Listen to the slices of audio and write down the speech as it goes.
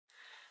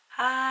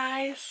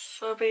Hi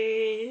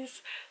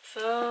subbies.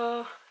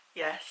 So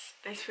yes,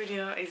 this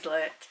video is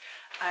late.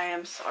 I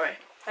am sorry.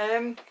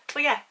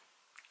 But yeah,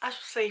 as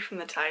you'll see from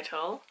the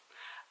title,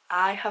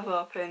 I have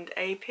opened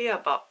a PO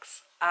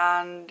box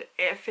and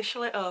it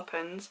officially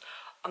opens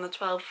on the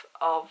 12th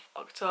of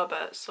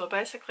October. So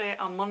basically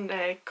on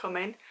Monday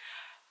coming,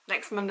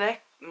 next Monday,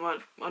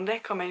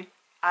 Monday coming,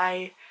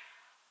 I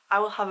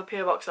will have a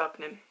PO box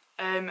opening.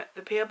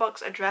 The PO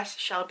box address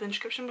shall be in the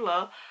description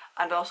below,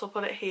 and also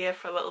put it here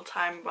for a little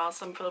time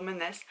whilst I'm filming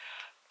this.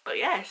 But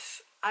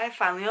yes, I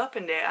finally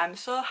opened it. I'm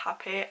so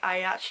happy.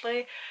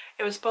 It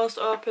was supposed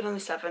to open on the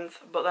 7th,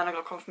 but then I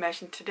got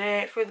confirmation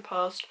today through the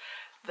post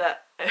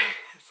that,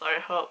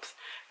 sorry, hopes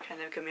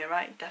kind of give me a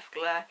right deaf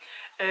glare.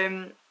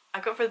 I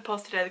got through the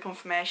post today the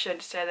confirmation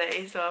to say that it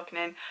is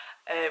opening,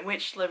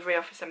 which delivery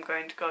office I'm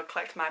going to go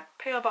collect my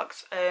PO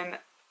box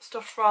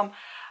stuff from,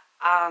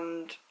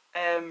 and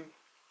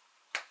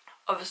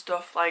other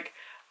stuff like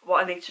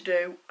what I need to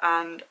do,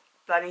 and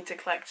that I need to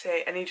collect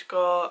it. I need to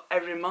go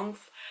every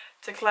month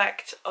to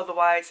collect,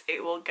 otherwise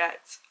it will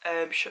get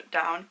shut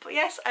down. But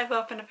yes, I've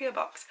opened a PO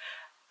box,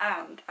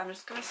 and I'm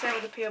just going to say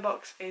what the PO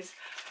box is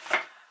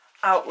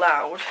out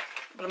loud,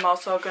 but I'm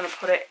also going to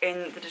put it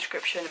in the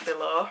description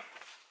below,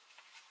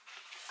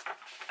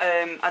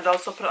 and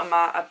also put it on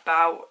my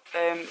about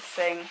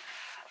thing,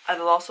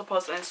 and I'll also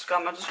post it on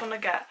Instagram. I just want to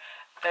get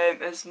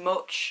as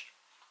much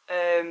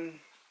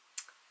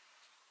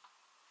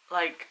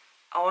like,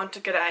 I want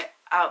to get it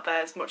out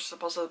there as much as I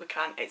possibly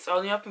can. It's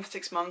only open for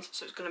 6 months,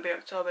 so it's going to be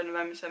October,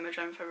 November, December,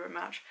 January, February,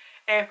 March,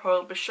 April.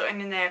 It'll be shutting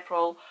in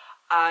April,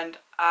 and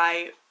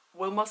I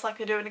will most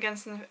likely do it again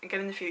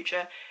in the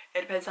future.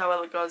 It depends how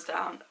well it goes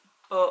down,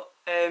 but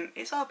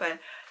it's open.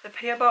 The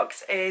PO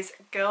box is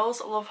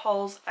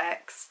Girlslovehauls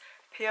X,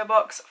 PO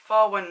Box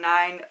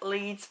 419,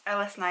 Leeds,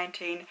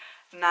 LS19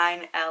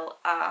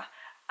 9LR.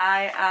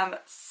 I am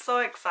so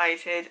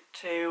excited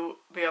to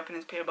be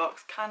opening this PO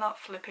box. Cannot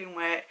flipping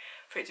wait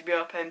for it to be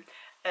open.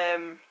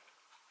 And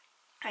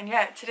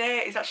yeah,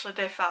 today is actually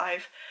day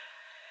 5.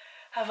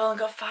 I've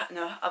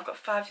got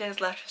 5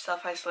 days left of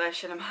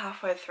self-isolation. I'm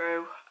halfway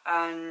through,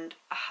 and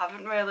I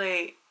haven't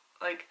really,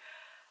 I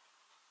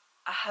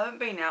haven't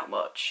been out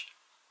much.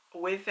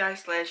 With the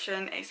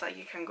isolation, it's like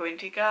you can go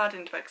into your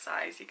garden to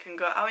exercise, you can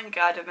go out in your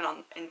garden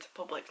and into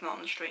public, not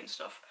on the street and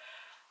stuff.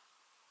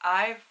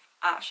 I've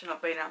actually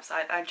not been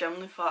outside. I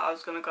genuinely thought I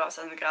was going to go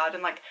outside in the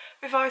garden. Like,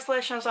 before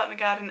isolation I was out in the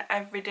garden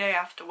every day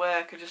after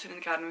work, or just in the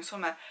garden in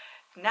summer.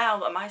 Now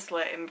that I'm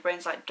isolated, my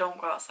brain's like,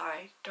 don't go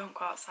outside, don't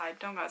go outside,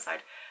 don't go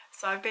outside.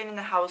 So I've been in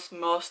the house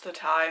most of the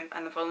time,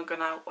 and I've only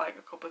gone out like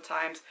a couple of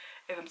times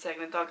if I'm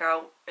taking the dog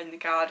out in the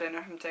garden, or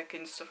if I'm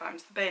taking stuff out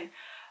into the bin.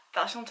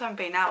 That's the only time I've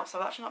been out, so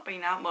I've actually not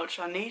been out much.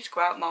 So I need to go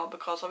out more,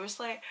 because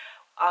obviously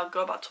I'll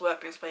go back to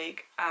work this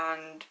week,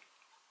 and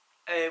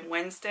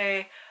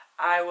Wednesday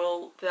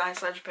the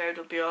isolation period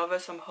will be over,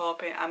 so I'm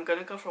hoping I'm going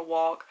to go for a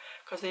walk,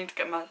 because I need to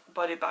get my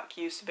body back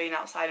used to being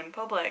outside in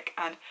public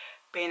and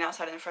being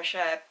outside in the fresh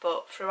air.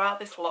 But throughout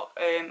this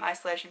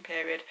isolation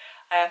period,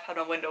 I have had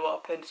my window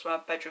open, so my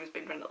bedroom's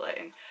been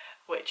ventilating,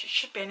 which it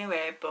should be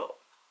anyway, but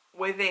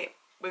with me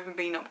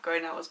being not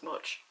going out as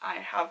much, I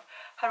have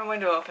had my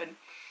window open.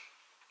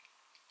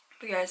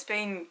 But yeah, it's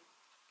been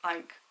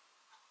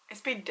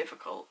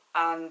difficult,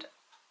 and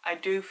I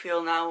do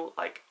feel now,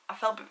 like, I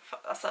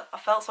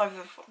felt sorry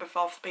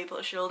before for the people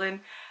that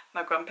shielding.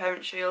 My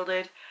grandparents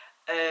shielded,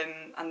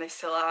 and they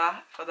still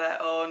are, for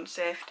their own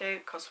safety,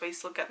 because we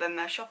still get them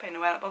their shopping, and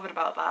we're not bothered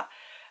about that.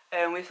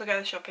 We still get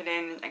the shopping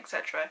in,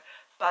 etc.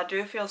 But I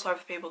do feel sorry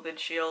for people that did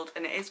shield,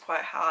 and it is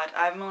quite hard.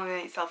 I've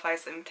only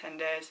self-isolating for 10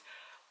 days,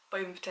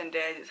 but even for 10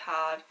 days it's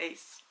hard.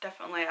 It's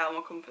definitely out of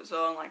my comfort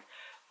zone, like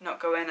not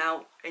going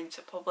out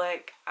into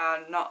public,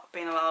 and not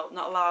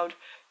allowed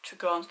to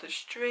go onto the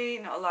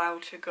street, not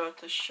allowed to go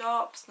to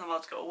shops, not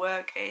allowed to go to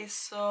work. It is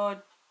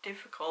so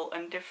difficult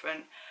and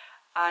different,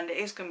 and it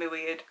is going to be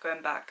weird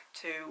going back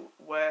to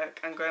work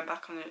and going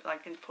back on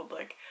into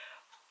public,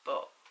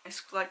 but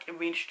it's like a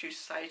reintroduced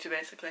society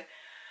basically.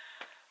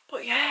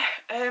 But yeah,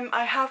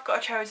 I have got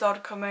a cherries order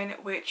coming,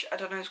 which I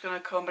don't know if it's going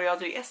to come, but I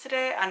ordered it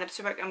yesterday, and I'm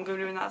going to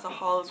be doing that as a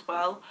haul as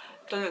well.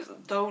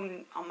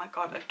 Oh my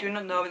god, I do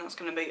not know when that's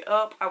going to be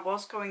up. I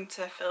was going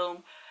to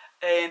film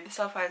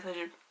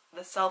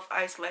the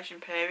self-isolation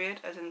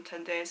period, as in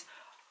 10 days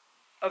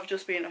of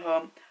just being at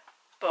home,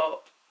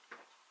 but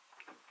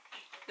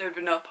there would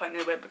be no point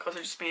in it, because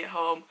I'd just be at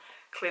home,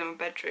 cleaning my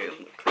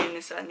bedroom, cleaning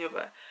this and the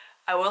other.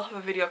 I will have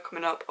a video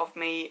coming up of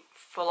me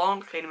full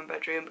on cleaning my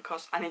bedroom,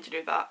 because I need to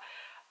do that.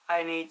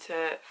 I need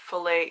to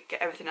fully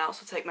get everything out,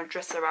 so take my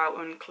dresser out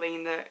and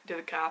do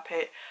the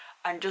carpet,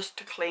 and just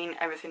to clean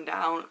everything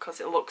down,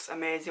 because it looks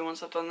amazing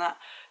once I've done that.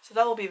 So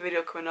that will be a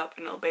video coming up,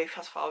 and it'll be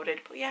fast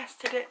forwarded. But yes,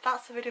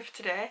 that's the video for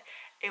today.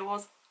 It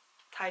was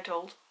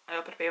titled I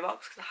opened a PO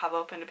box, because I have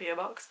opened a PO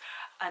box,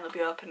 and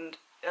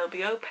it'll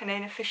be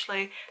opening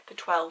officially the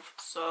 12th,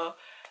 so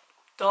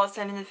don't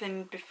send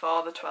anything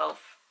before the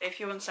 12th. If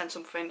you want to send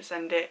something,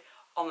 send it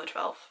on the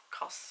 12th,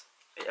 because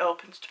it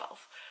opens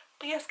 12th.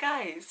 But yes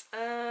guys,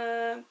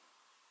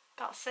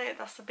 that's it.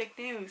 That's the big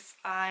news.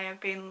 I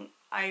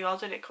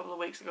ordered it a couple of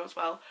weeks ago as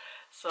well.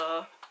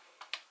 So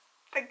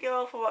thank you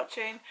all for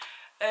watching.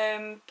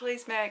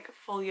 Please make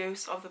full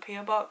use of the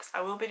PO box.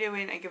 I will be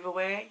doing a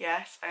giveaway,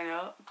 yes, I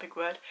know, big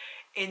word,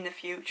 in the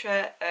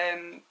future,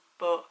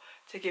 but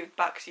to give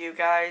back to you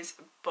guys.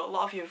 But a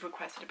lot of you have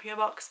requested a PO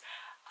box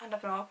and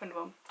I've not opened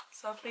one,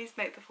 so please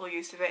make the full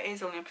use of it. It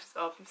is only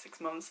open for 6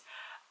 months,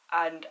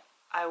 and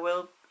I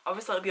will,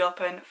 obviously it'll be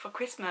open for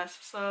Christmas,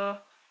 so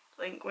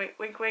wink wink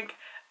wink wink.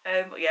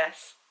 But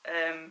yes,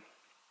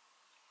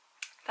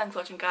 thanks for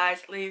watching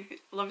guys.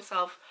 Love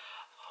yourself.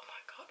 Oh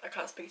my god, I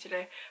can't speak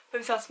today.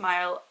 Love yourself,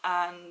 smile,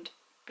 and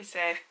be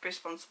safe, be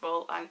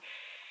responsible, and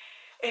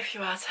if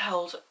you are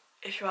told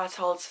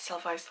to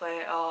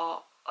self-isolate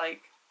or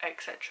like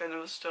etc and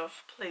other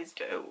stuff, please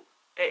do.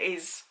 It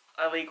is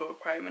a legal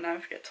requirement now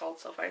if you get told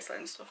to self-isolate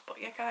and stuff. But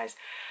yeah guys,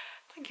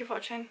 thank you for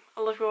watching.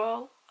 I love you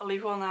all. I'll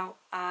leave you all now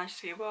and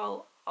see you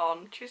all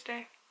on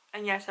Tuesday.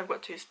 And yes, I've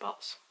got 2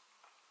 spots.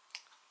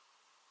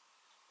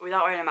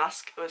 Without wearing a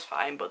mask it was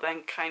fine, but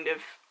then kind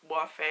of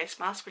wore a face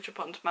mask, which I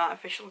put onto my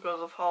official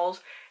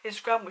Girlslovehauls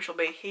Instagram, which will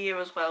be here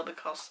as well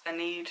because I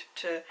need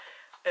to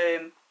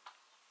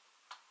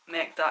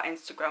make that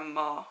Instagram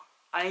more.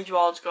 I need you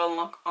all to go and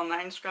look on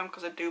that Instagram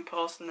because I do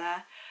post in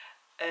there.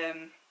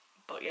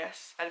 But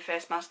yes, I had a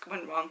face mask,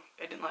 went wrong,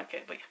 I didn't like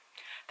it, but yeah.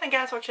 Thank you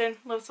guys for watching,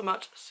 love so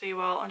much, see you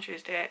all on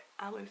Tuesday,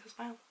 I'll lose a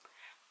smile.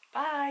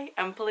 Bye,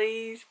 and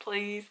please,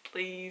 please,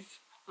 please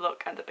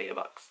look at the PO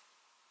box.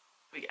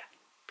 But yeah,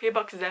 PO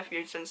box is there for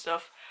you to send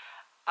stuff,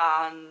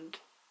 and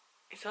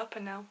it's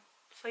open now,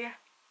 so yeah,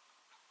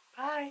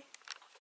 bye.